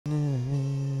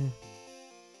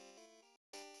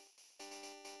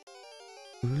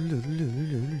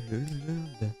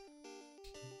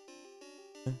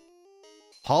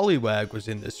Poliwag was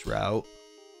in this route.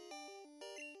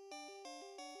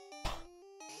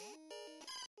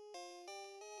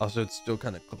 Also, it's still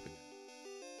kind of clipping.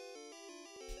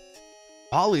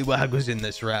 Poliwag was in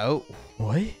this route.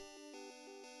 What?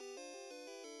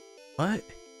 What?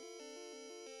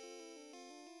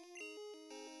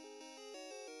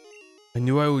 I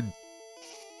knew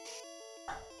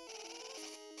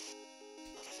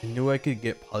I could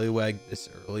get Poliwag this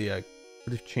early. I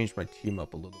could have changed my team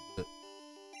up a little bit.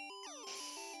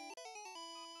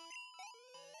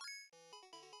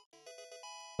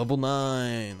 Level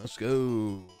 9. Let's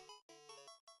go.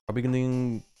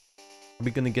 Probably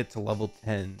gonna get to level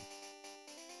 10.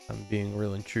 I'm being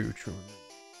real and true.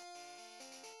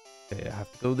 Okay, I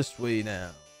have to go this way now.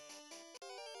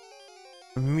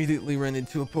 Immediately run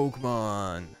into a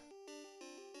Pokemon.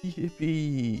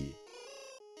 Yippee.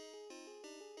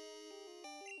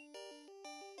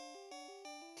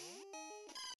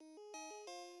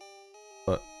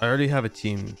 But I already have a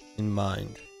team in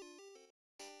mind.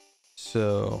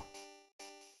 So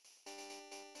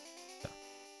yeah.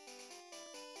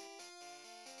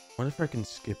 What if I can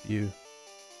skip you?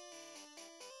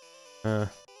 I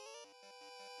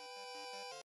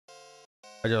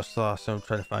just saw some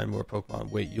trying to find more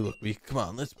Pokemon. Wait, you look weak. Come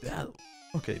on, let's battle.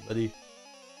 Okay, buddy.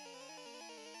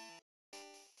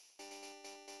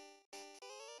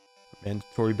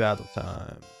 Mandatory battle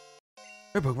time.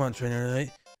 Your Pokemon trainer, right?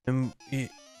 And you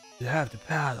have to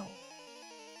battle.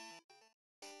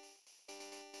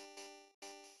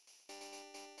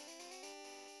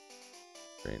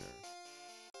 Trainer.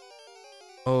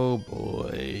 Oh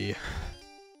boy.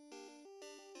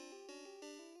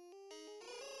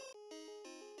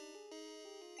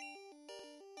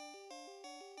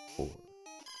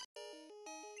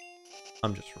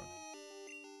 I'm just running.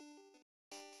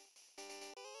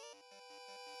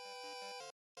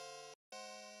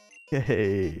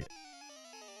 Yay!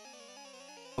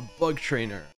 A bug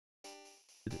trainer.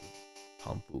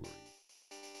 Tomfoolery.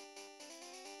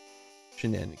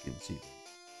 Shenanigans even.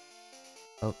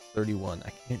 Oh, 31. I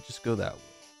can't just go that way.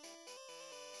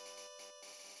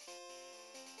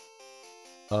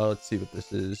 Let's see what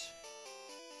this is.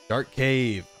 Dark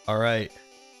Cave. Alright.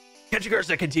 Catch your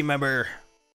second team member.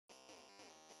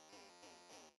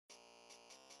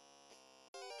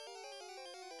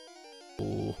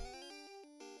 Cool.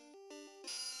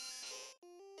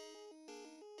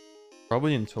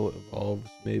 Probably until it evolves,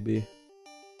 maybe.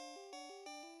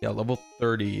 Yeah, level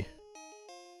 30.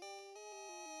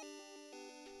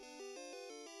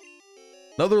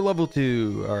 Another level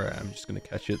 2. Alright, I'm just gonna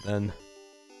catch it then.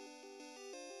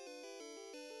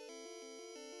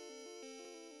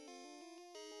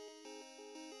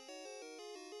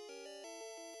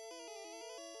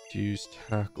 Use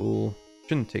tackle.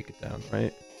 Shouldn't take it down,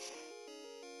 right?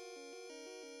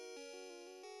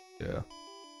 Yeah.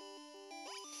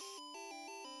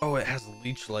 Oh, it has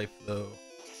leech life though.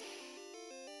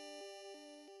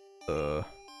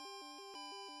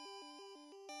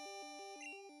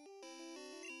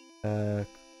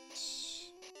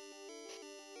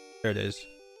 There it is.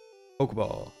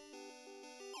 Pokeball.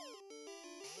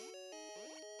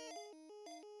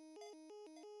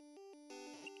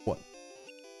 One,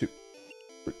 two,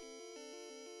 three.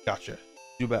 Gotcha.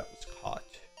 Zubat was caught.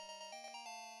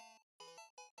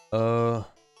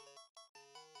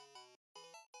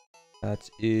 That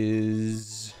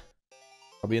is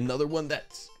probably another one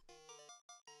that's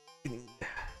getting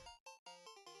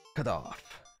cut off.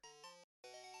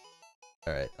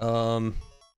 All right.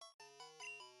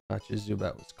 Gotcha.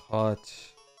 Zubat was caught.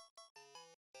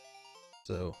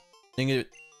 So, dang it,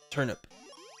 turnip.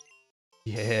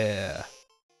 Yeah.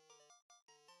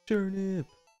 Turnip.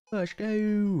 Let's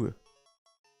go.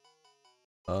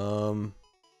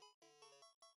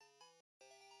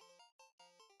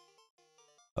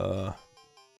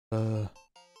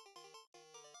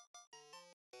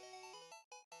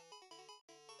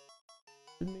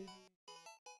 Maybe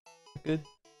good.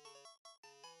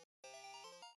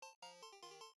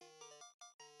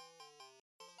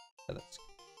 Yeah, that's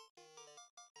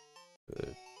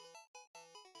good.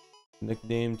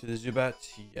 Nickname to the Zubat?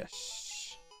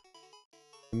 Yes.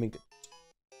 Let me get.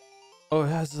 Oh, it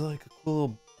has like a cool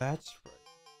little bat sprite.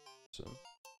 So,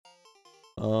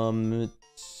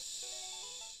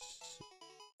 it's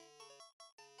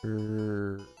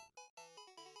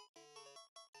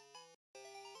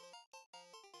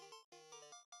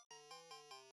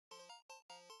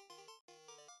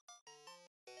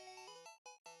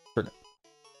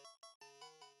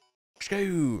let's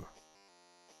go.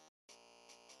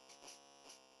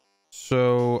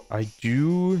 So So I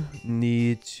do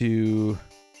need to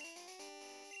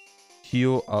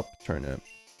heal up Turnip.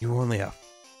 You only have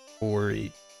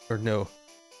 14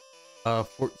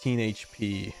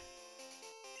 HP.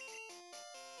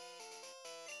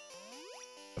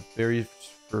 Berries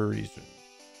for a reason.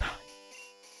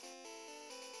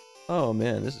 Oh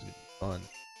man, this is gonna be fun.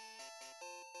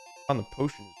 On the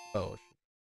potion as well.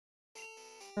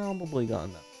 Probably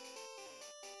gotten that.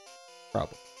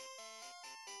 Probably.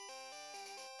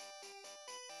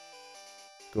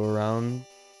 Go around.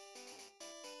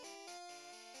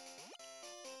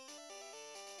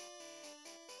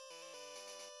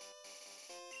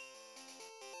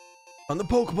 On the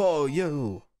Pokeball,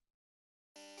 yo!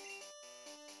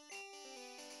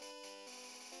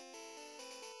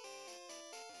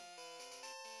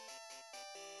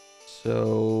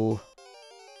 So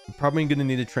I'm probably gonna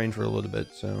need to train for a little bit,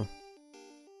 so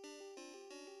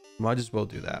might as well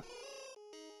do that.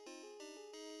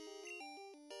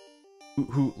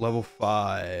 Hoot, level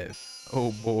 5.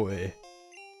 Oh boy.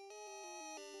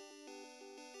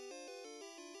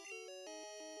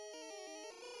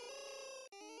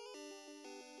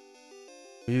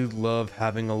 We love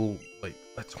having a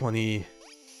 20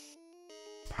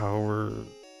 power.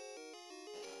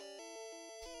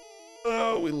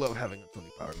 Oh, we love having a 20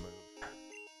 power move.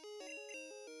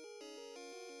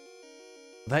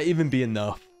 Will that even be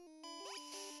enough?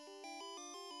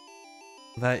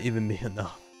 Will that even be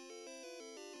enough?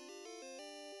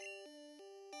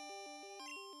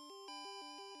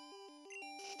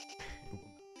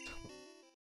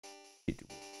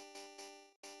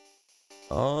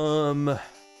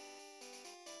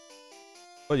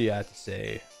 What do you have to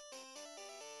say?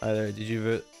 Either did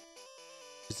you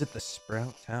visit the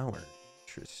Sprout Tower?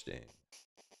 Interesting.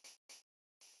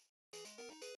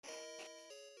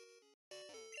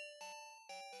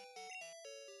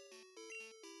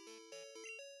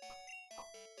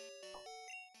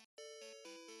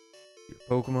 Your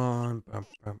Pokemon.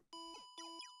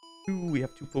 Ooh, we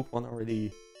have 2 Pokemon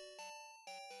already.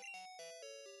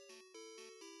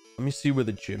 Let me see where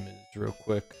the gym is real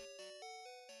quick.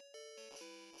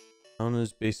 Town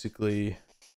is basically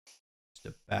just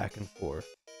a back and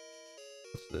forth.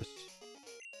 What's this?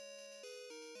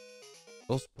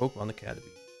 Those Pokemon Academy.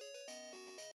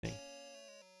 Thing.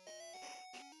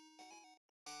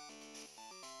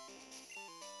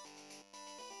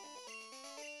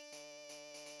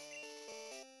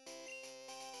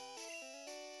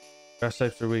 Grass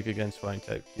types are weak against flying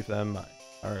type. Keep that in mind.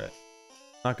 Alright.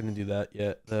 Not gonna do that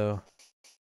yet though.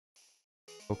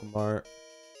 Pokemon.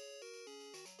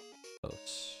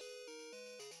 Else.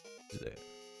 There.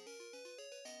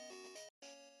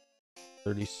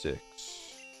 36.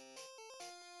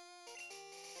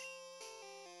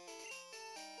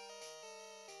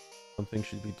 Something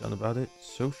should be done about it.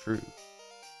 So true.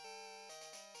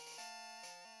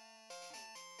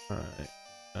 Alright.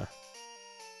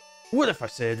 What if I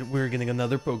said we're getting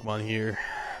another Pokemon here?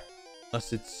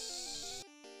 Unless it's...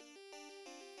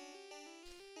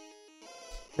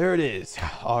 There it is.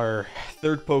 Our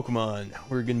 3rd Pokemon.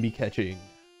 We're going to be catching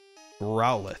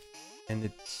Growlithe. And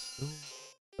it's...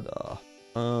 What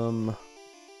kind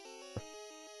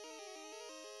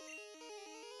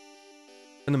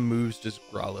of moves does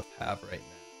Growlithe have right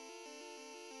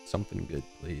now? Something good,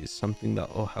 please. Something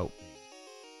that will help me.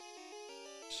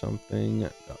 Something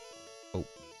that will help me.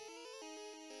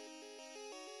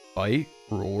 Bite?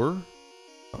 Roar?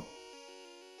 Oh.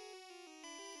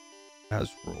 It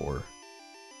has Roar.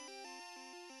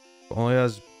 It only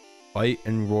has Bite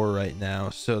and Roar right now,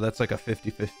 so that's like a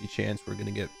 50-50 chance we're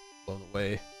gonna get blown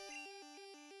away.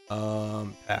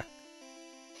 Pack.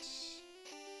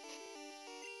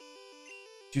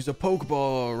 Choose a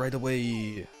Pokeball right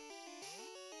away.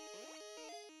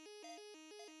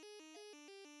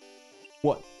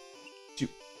 1, 2,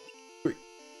 3.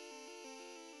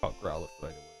 Oh, Growlithe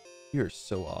right away. You're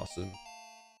so awesome.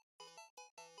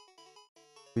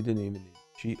 We didn't even need to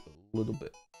cheat a little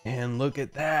bit. And look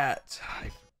at that. I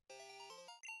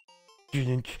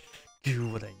didn't do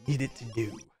what I needed to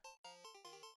do.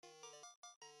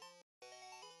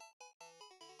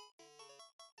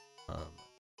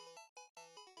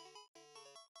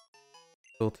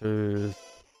 Filters.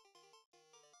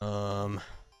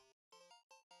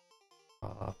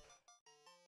 Pop.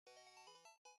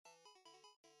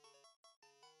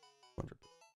 100%.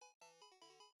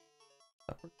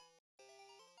 That work?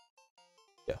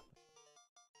 Yeah.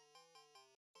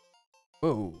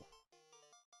 Whoa.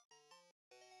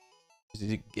 Is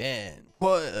it again?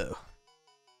 Whoa.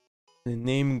 The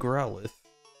name Growlithe.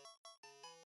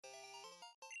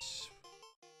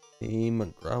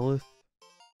 Name Growlithe.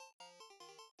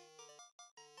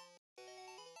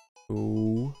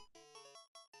 Oh.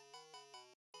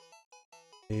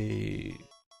 A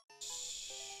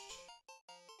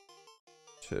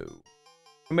two.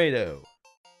 Tomato.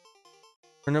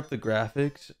 Turn up the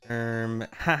graphics.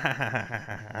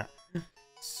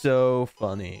 So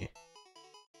funny.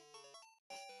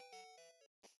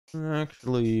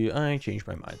 Actually, I changed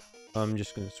my mind. I'm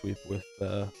just gonna sweep with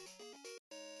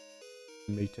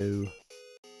tomato.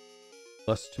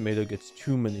 Plus tomato gets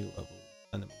too many levels,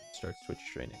 and then we can start switch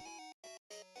training.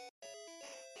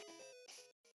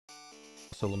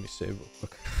 So let me save real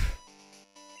quick.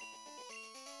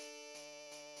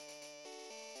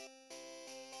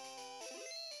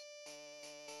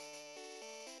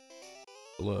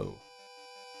 Hello.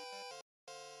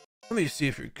 Let me see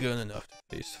if you're good enough to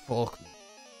face Falkner.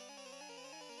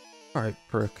 Alright,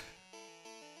 prick.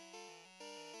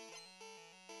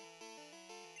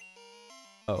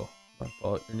 Oh, my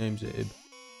fault. Your name's Abe.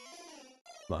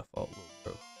 My fault, little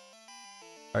bro.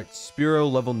 Alright, Spiro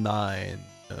level 9.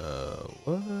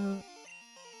 What?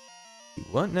 You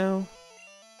what now?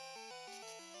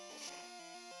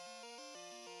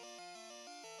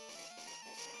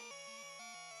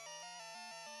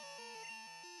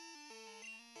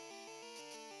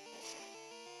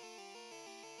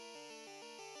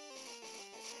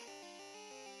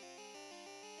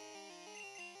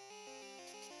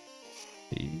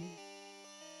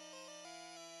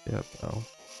 Yep, oh.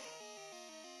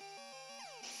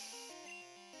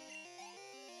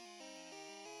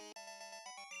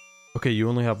 Okay, you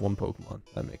only have one Pokemon.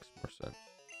 That makes more sense.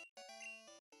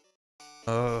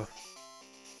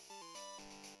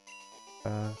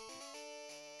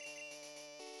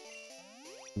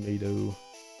 Tomato.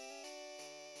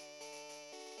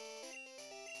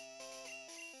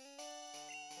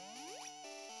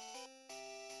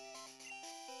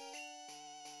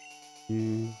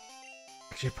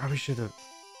 Actually, I probably should have.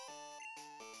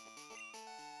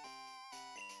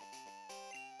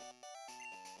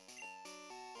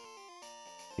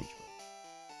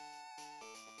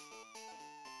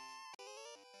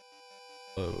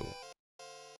 Oh.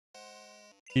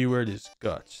 Keyword is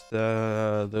guts.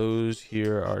 Those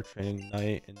here are training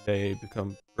night and day,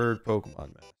 become bird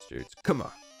Pokemon masters. Come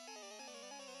on.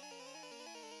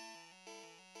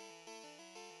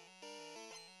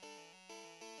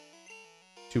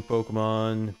 Two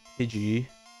Pokemon, Pidgey.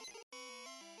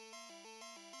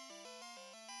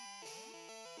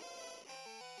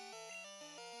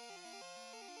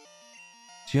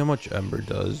 See how much Ember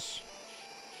does.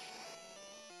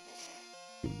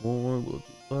 Do more, we'll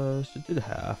do less. It did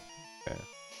half. Okay.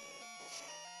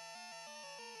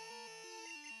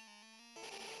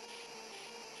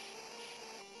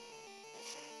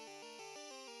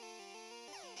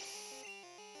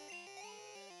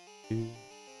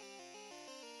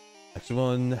 Next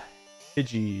one,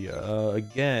 Pidgey,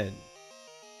 again.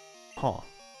 Huh.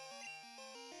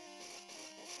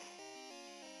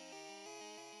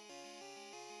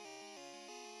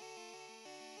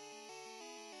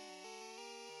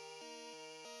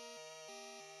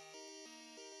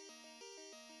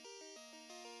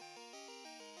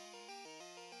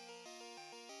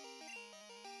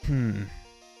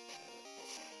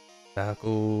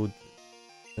 Tackled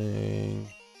thing.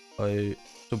 Bite.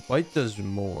 So bite does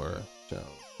more. So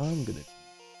I'm gonna do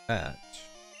that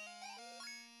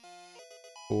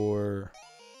for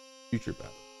future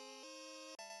battle.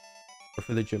 Or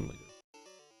for the gym leader.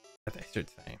 That's a third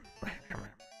thing.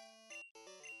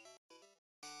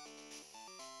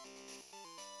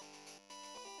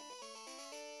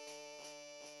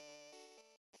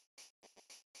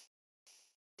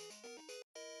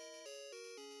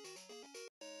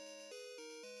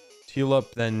 Heal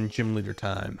up, then gym leader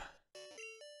time.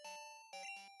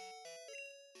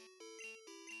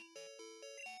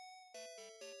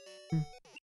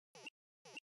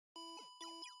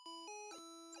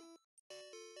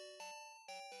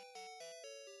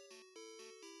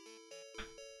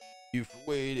 You for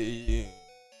waiting.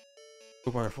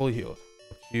 Pokemon are fully healed.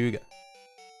 Up to you again.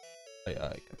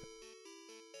 Aye.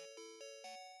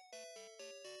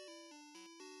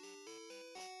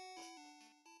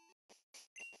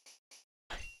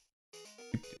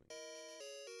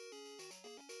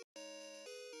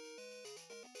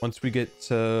 Once we get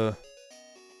to...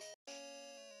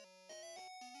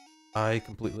 I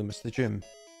completely missed the gym.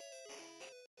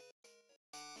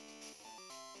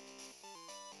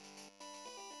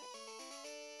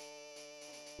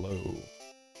 Hello.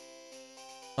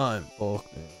 I'm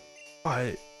Falkner.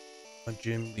 I'm a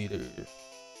gym leader.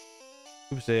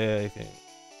 People say I can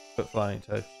put flying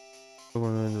types.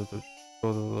 Going with the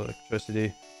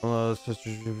electricity.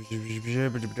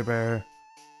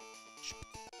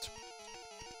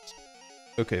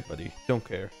 Okay, buddy. Don't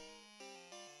care.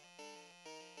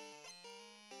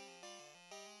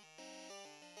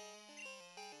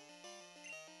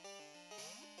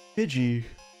 Pidgey.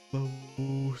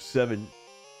 Low 7.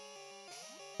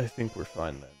 I think we're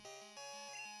fine then.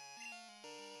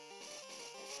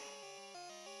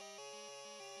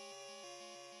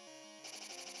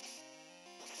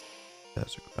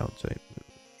 That's a ground type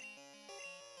move.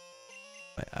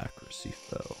 My accuracy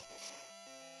fell.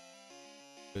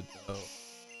 Good though.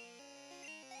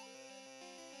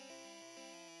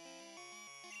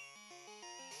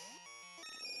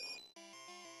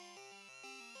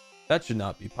 That should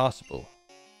not be possible.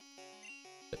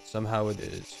 But somehow it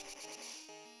is.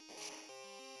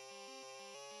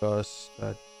 Because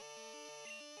that.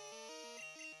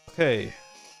 Okay.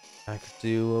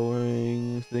 Accuracy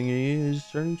lowering thingy is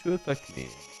starting to affect me.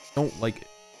 Don't like it.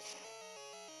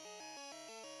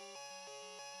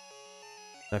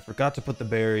 I forgot to put the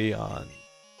berry on.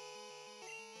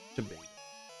 Debate.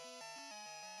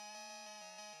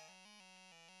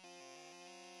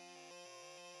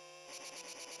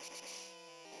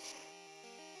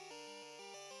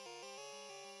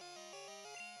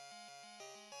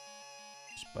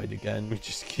 Just bite again. We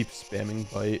just keep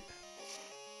spamming bite.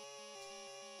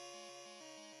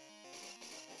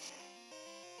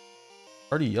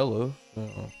 Already yellow.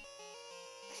 So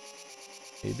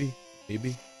maybe.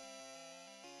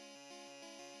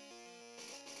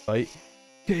 Bite.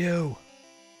 KO.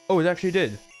 Oh, it actually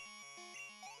did.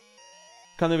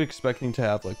 Kind of expecting to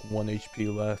have like 1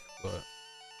 HP left, but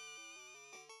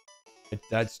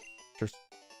that's just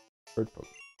third Pokemon.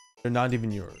 They're not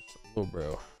even yours, little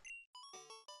bro.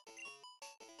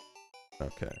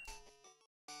 Okay.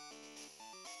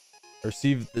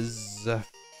 Receive the Zephyr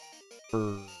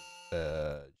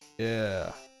badge.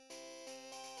 Yeah.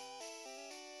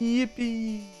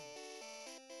 Yippee!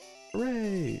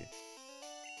 Hooray!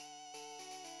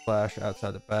 Flash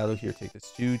outside the battle. Here, take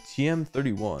this too.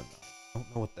 TM31. I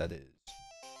don't know what that is.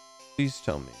 Please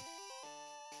tell me.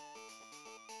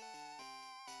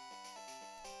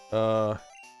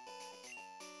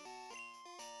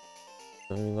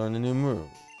 Let me learn a new move.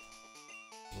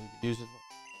 Use it.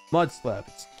 Mud Slap.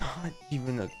 It's not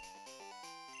even a.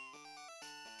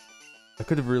 I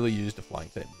could have really used a flying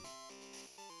type move.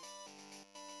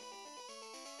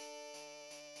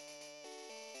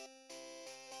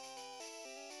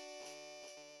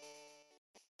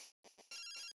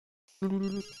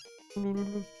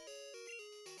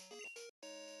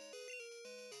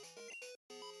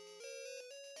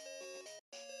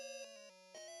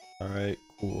 Alright,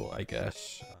 cool, I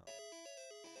guess.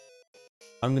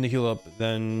 I'm gonna heal up,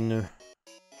 then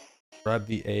grab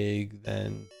the egg,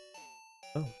 then...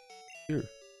 Oh, here.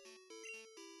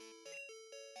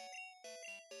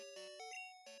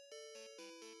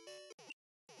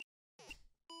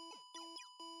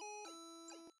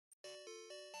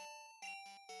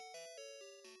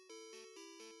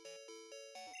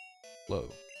 Low.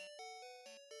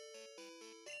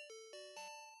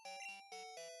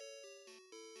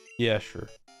 Yeah, sure.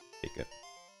 Take it.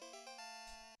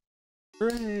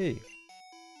 Hooray!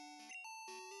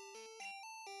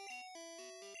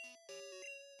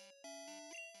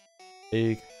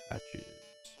 Egg hatches.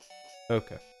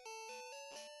 Okay.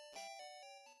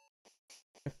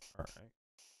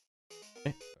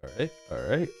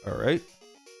 Alright.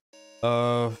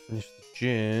 Finish the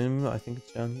gym. I think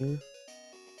it's down here.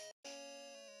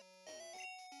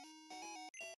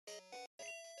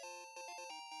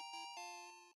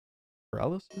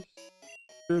 Paralysis?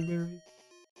 Strawberry?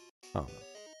 I don't know.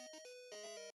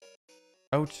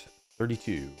 Route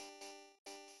 32.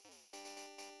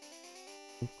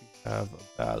 I think we have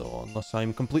a battle, unless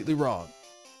I'm completely wrong.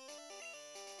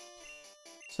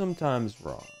 Sometimes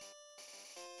wrong.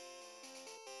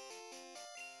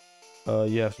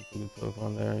 Yeah, some good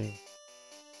Pokemon there.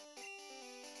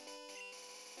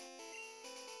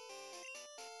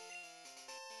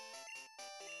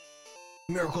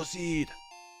 Miracle Seed!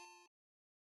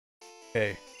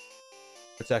 Okay.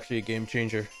 That's actually a game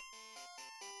changer.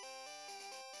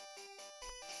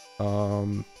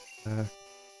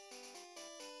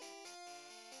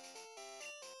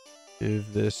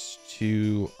 Give this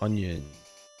to Onion.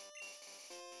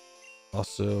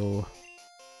 Also,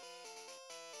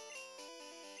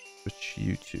 switch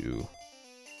you to.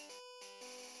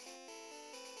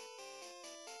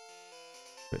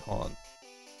 Wait, hold on.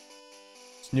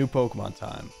 It's new Pokemon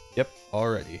time. Yep,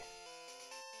 already.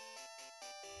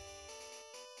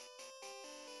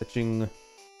 Catching.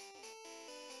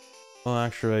 Well,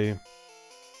 actually,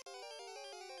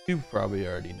 you probably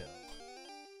already know.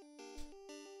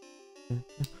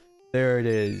 There it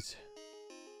is.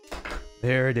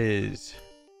 There it is.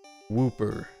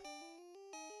 Whooper.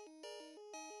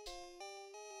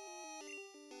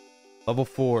 Level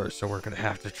 4, so we're gonna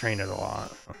have to train it a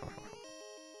lot.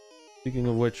 Speaking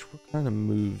of which, what kind of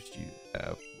moves do you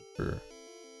have, Whooper?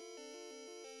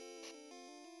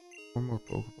 4 more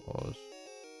Pokeballs.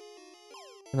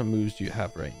 What kind of moves do you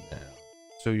have right now?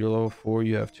 So you're level 4,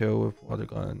 you have Tail Whip, Water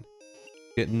Gun.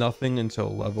 Get nothing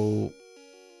until level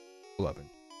 11.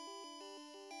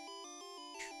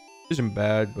 Isn't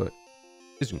bad, but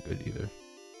isn't good either.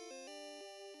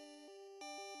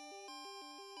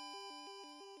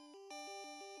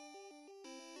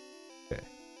 Okay.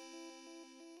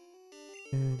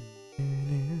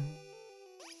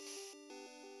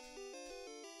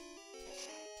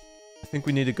 I think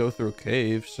we need to go through a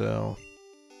cave, so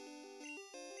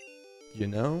you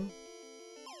know.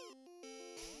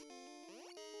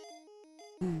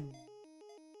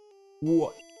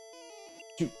 1,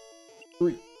 2,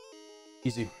 3.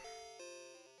 Easy.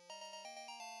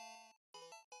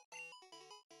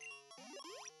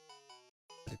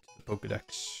 Add it to the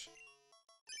Pokedex.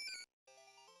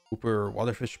 Whooper,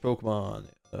 waterfish Pokemon.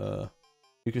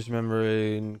 Mucous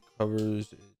membrane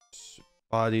covers its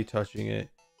body. Touching it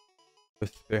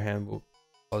with bare hand will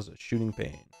cause a shooting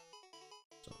pain.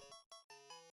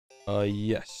 So,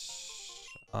 yes.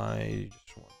 I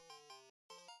just want.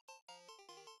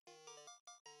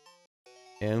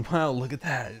 And wow, look at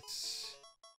that. It's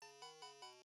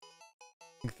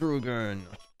through again.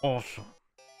 That's awesome.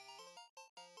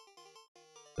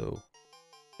 So,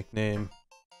 nickname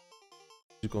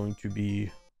is going to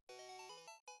be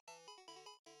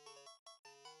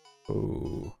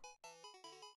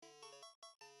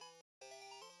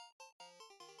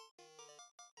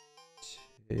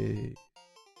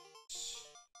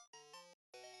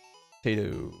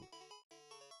Potato.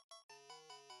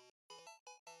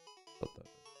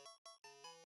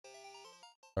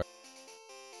 Alright.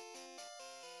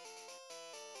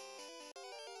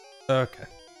 Okay.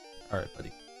 Alright,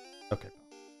 buddy. Okay.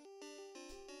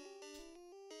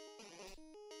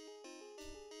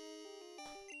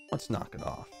 Let's knock it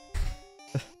off.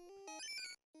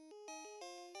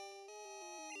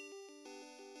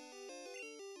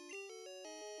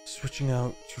 Switching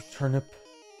out to Turnip.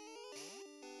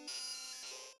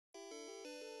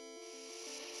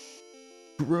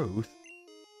 Growth.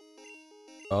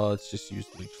 Oh, let's just use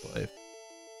Leech Life.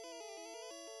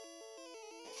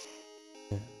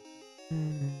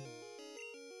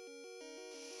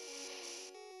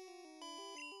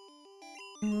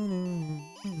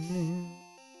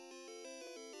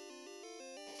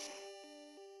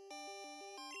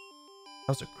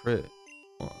 How's a crit?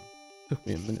 Hold on. Took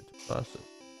me a minute to process.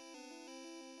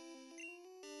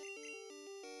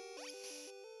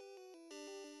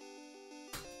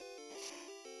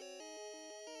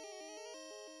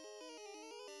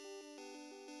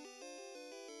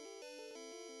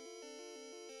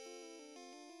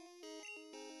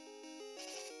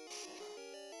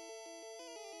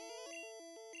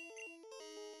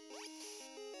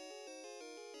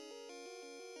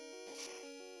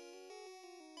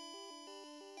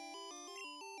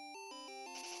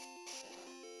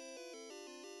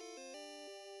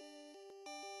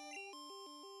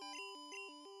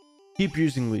 Keep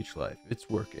using Leech Life. It's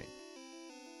working.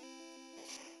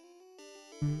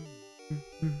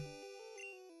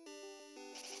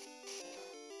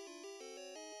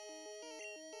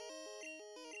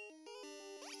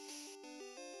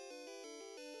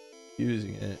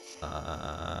 Using it.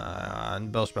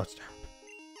 And Bellsprout's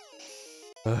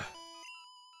down.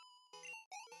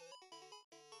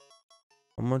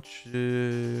 How much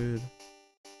did...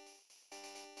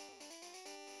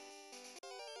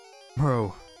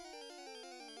 Bro.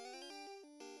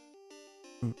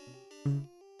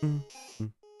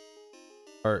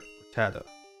 Alright, Rattata.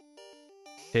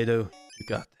 Potato, you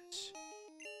got this.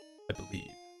 I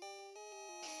believe.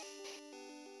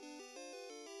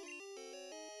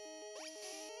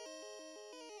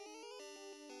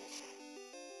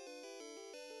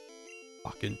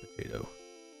 Lock in, Potato.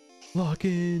 Lock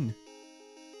in!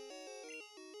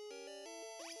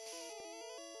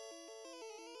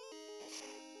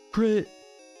 Crit!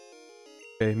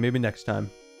 Okay, maybe next time.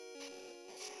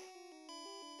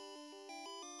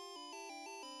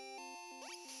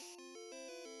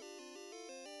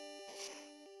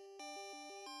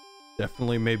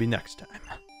 Definitely maybe next time.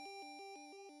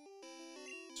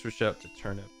 Switch out to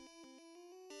Turnip.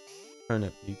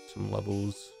 Turnip needs some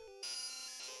levels.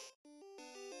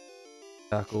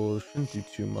 Tackle shouldn't do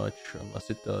too much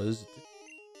unless it does.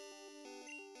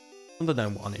 Something I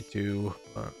wanted to,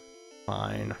 but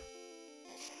fine.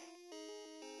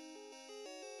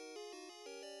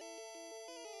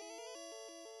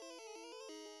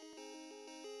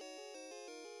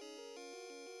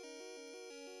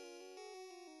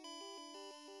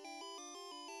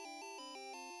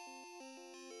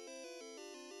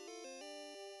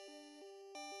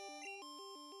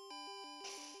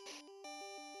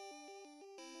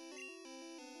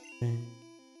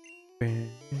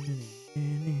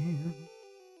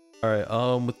 Alright,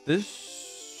 with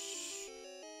this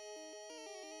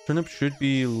turnip should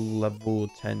be level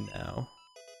 10 now.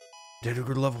 Did it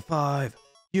go to level 5?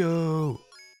 Yo!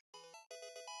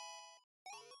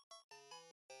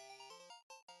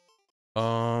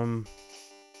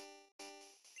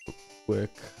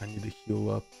 Quick, I need to heal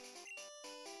up.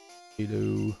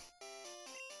 Hello.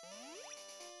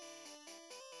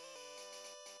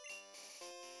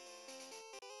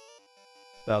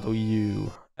 Battle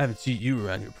you. I haven't seen you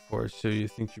around here before, so you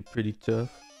think you're pretty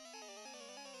tough?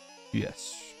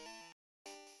 Yes.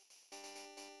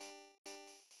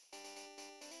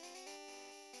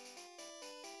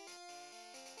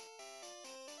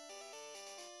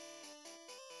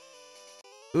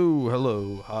 Oh,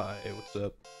 hello. Hi, what's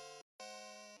up?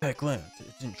 At glance,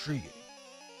 it's intriguing.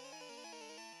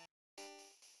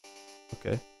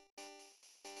 Okay.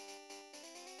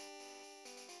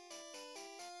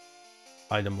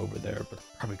 Item over there, but I'm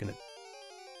probably gonna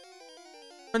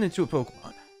run into a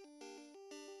Pokemon.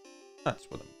 That's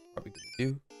what I'm probably gonna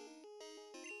do.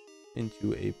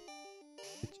 Into a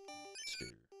monster.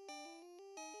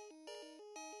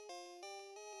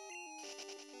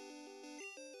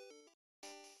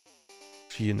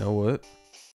 You know what?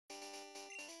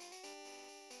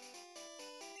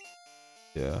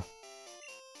 Yeah.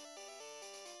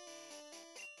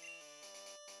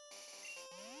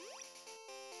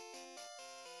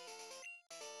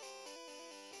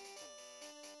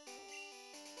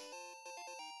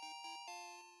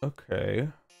 Okay.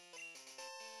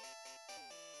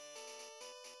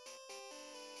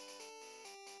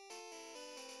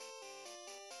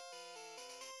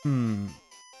 Hmm.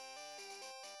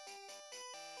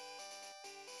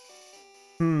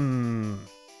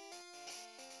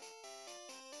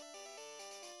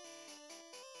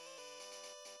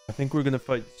 I think we're gonna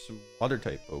fight some water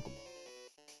type Pokemon.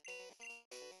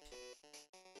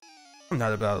 I'm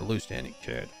not about a loose standing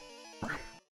kid.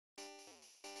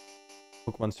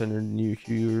 Pokemon Center near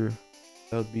here.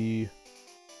 That would be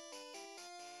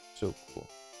so cool.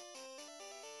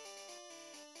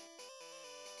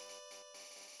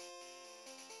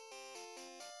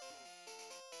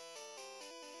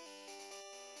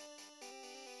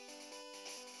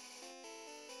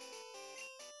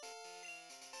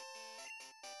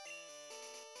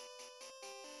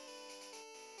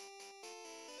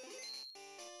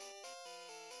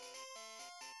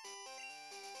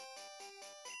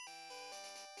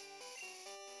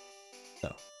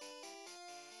 No.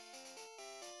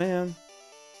 Man.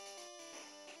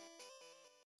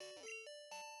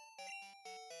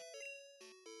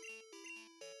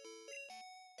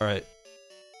 Alright.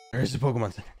 There's the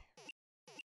Pokemon Center.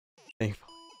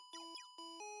 Thankfully.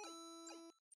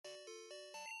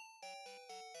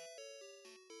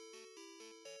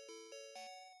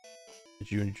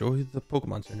 Did you enjoy the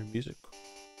Pokemon Center music?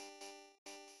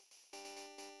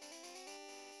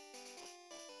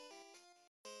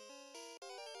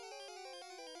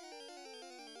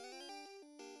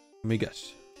 Let me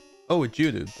guess. Oh, it's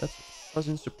you, dude. That's a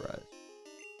pleasant surprise.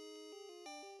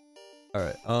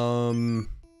 Alright,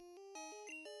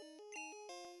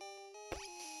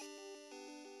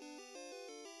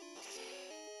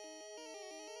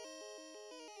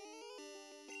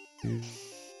 it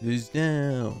is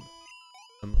down.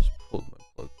 I must pull my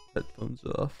plug headphones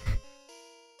off.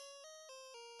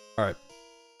 Alright.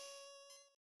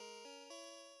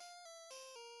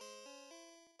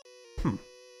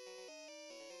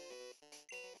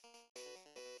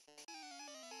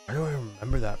 Why do I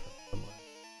remember that from somewhere?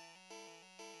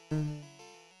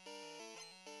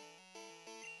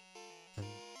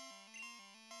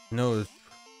 No, it's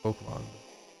Pokemon.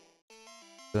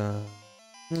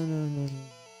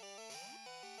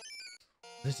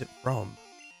 What is it from?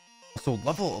 So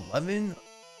level 11?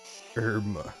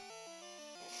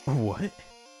 What?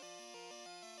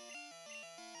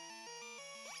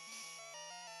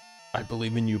 I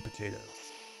believe in you, potato.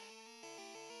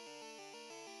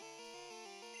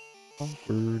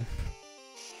 Awkward.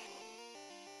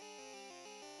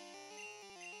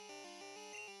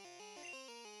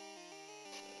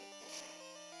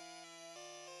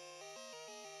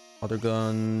 Other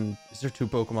gun. Is there 2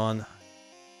 Pokemon?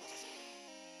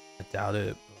 I doubt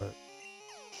it, but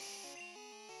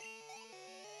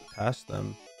past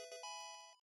them.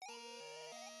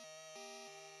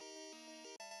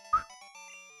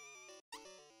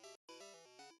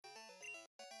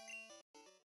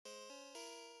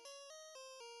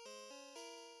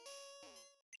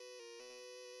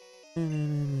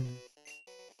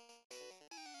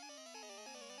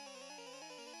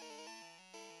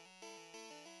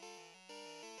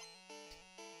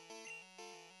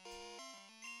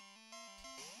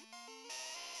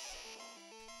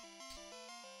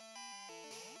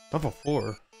 Level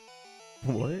 4?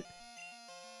 What?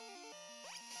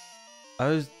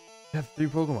 Have 3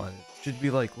 Pokemon. It should be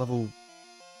like level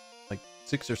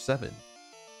 6 or 7.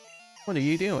 What are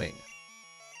you doing?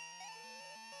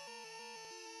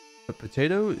 The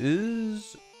potato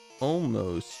is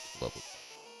almost level.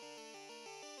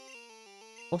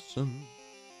 Awesome.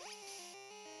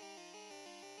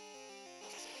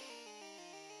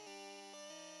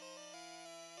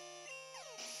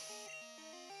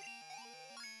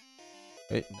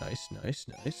 Wait, nice.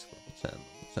 Level 10,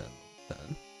 level 10.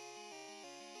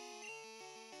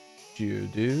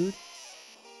 Geodude.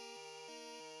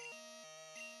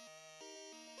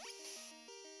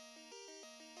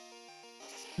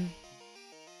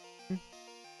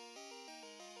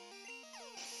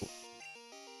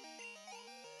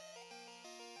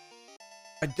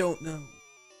 I don't know.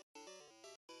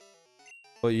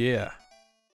 But yeah.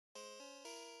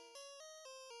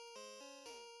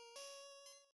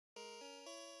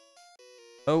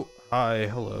 Oh, hi,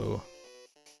 hello.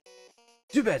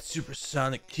 Too bad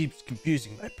Supersonic keeps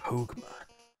confusing my Pokemon.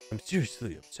 I'm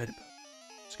seriously upset about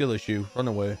it. Skill issue, run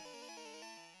away.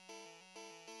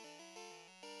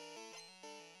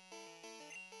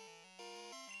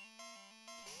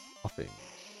 Coughing.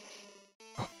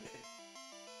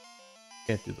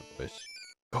 Can't do the voice.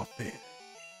 Coughing.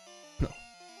 No.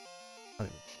 Not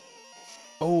even.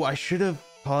 Oh, I should have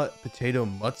caught Potato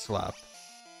Mudslap.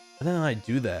 Why didn't I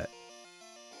do that?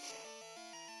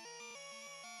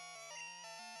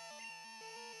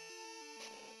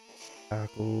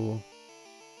 Tackle.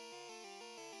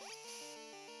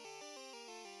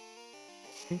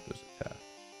 I think those attack.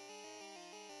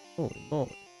 Holy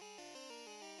moly.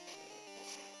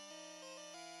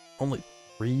 Only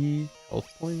 3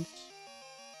 health points?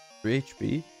 3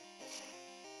 HP?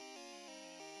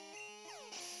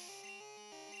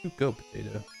 You go,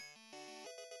 Potato.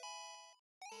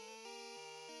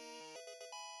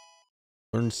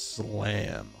 Learn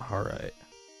Slam. Alright.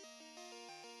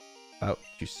 About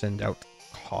to send out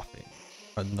Coughing.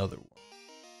 Another one.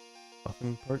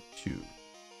 Coughing part 2.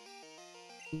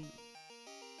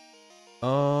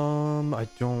 I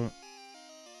don't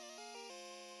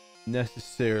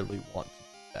necessarily want to do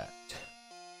that.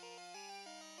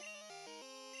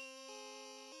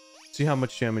 See how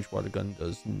much damage Water Gun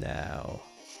does now.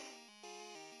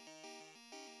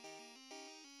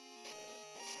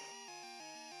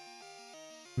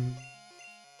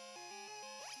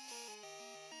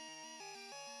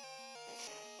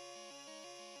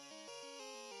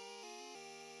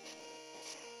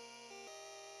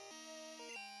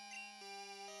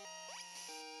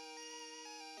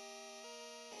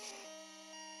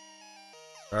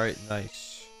 Alright,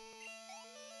 nice.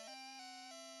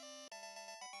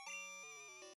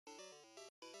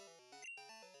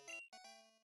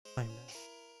 I know.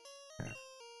 Yeah.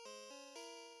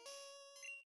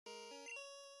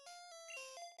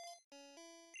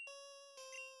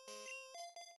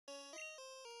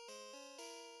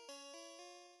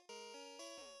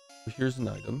 Here's an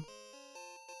item.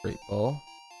 Great Ball.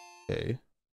 Okay.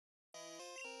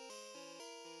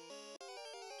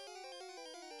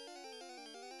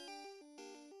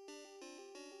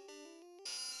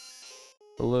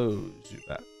 Hello,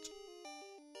 Zubat.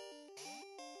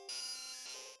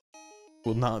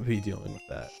 Will not be dealing with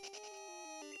that.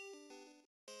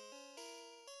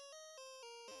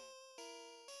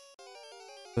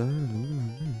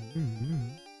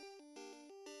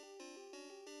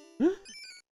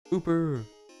 Cooper!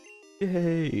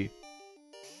 Yay!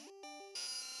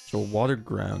 So water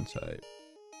ground type.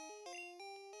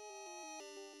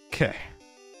 Okay.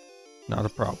 Not a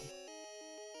problem.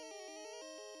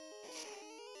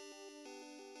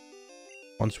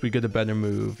 Once we get a better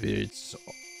move, it's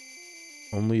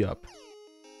only up.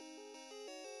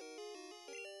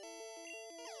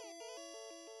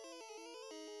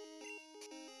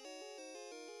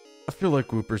 I feel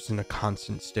like Wooper's in a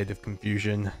constant state of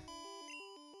confusion.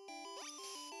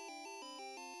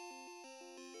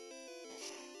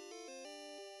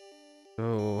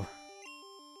 So...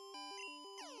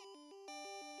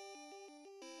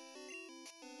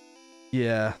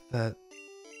 yeah, that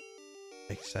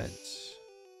makes sense.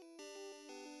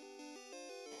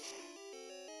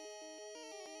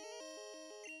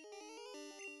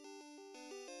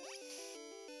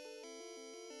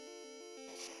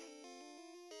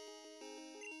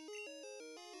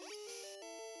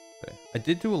 Okay. I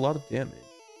did do a lot of damage.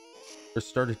 Or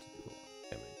started to do a lot of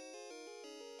damage.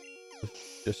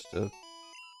 With just a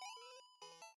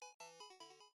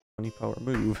 20 power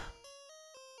move.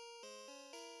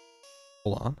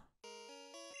 Hold on.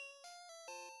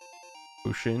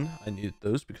 Potion. I needed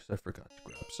those because I forgot to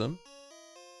grab some.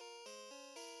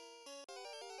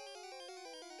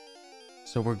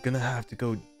 So we're gonna have to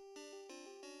go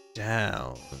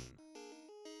down.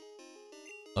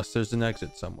 Unless there's an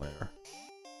exit somewhere.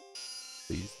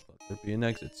 Please let there be an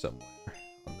exit somewhere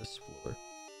on this floor.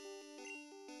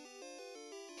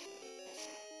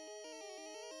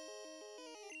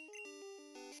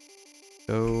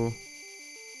 Go.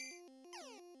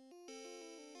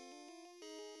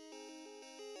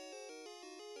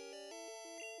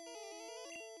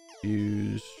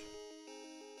 Use.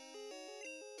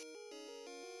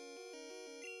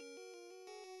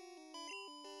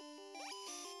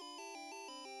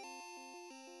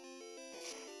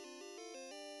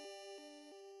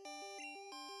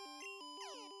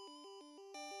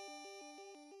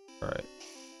 All right.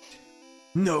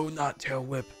 No, not tail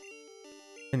whip.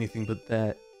 Anything but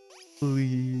that,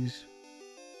 please.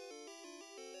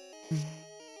 I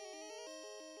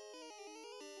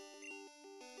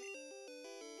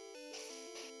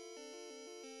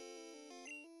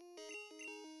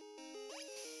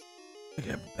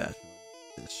have a bad feeling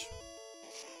about this.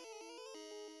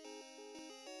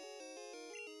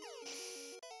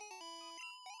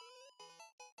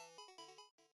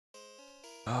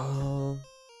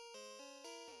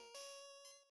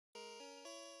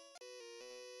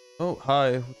 Oh,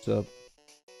 hi, what's up?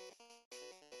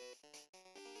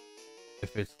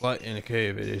 If it's light in a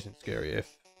cave, it isn't scary.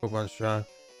 If Pokemon's strong,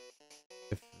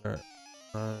 if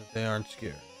they aren't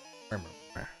scary.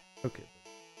 Okay.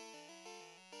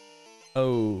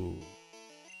 Oh.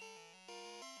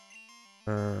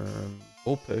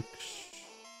 Bullpix.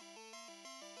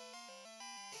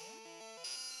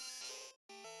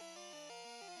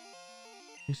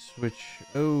 Switch.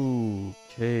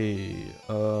 Okay.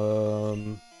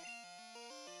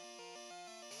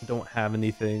 Don't have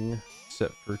anything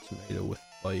except for tomato with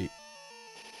bite.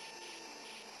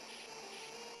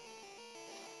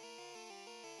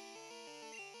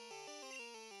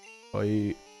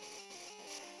 Bite.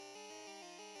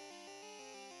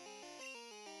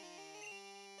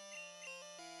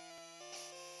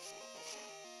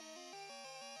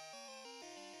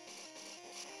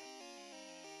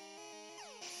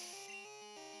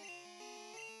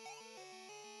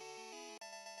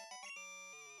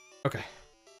 Okay.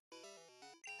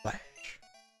 Flash.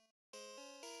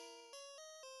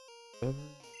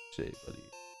 Say, buddy.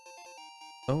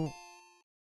 Oh.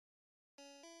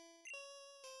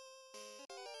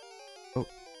 Oh.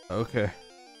 Okay.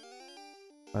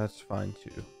 That's fine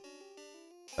too.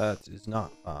 That is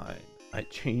not fine. I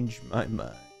changed my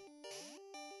mind.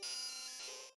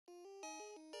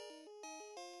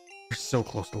 We're so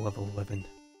close to level 11.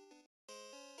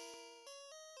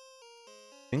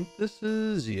 I think this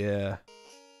is, yeah.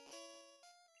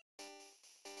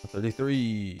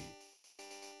 33.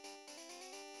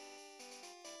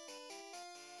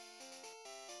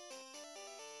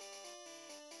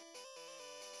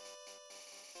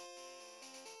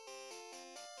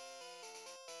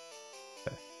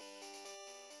 Okay.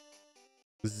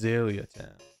 Azalea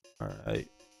Town. Alright.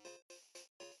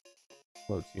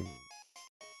 Low team.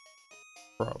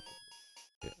 Probably.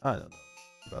 Yeah, I don't know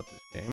about this game.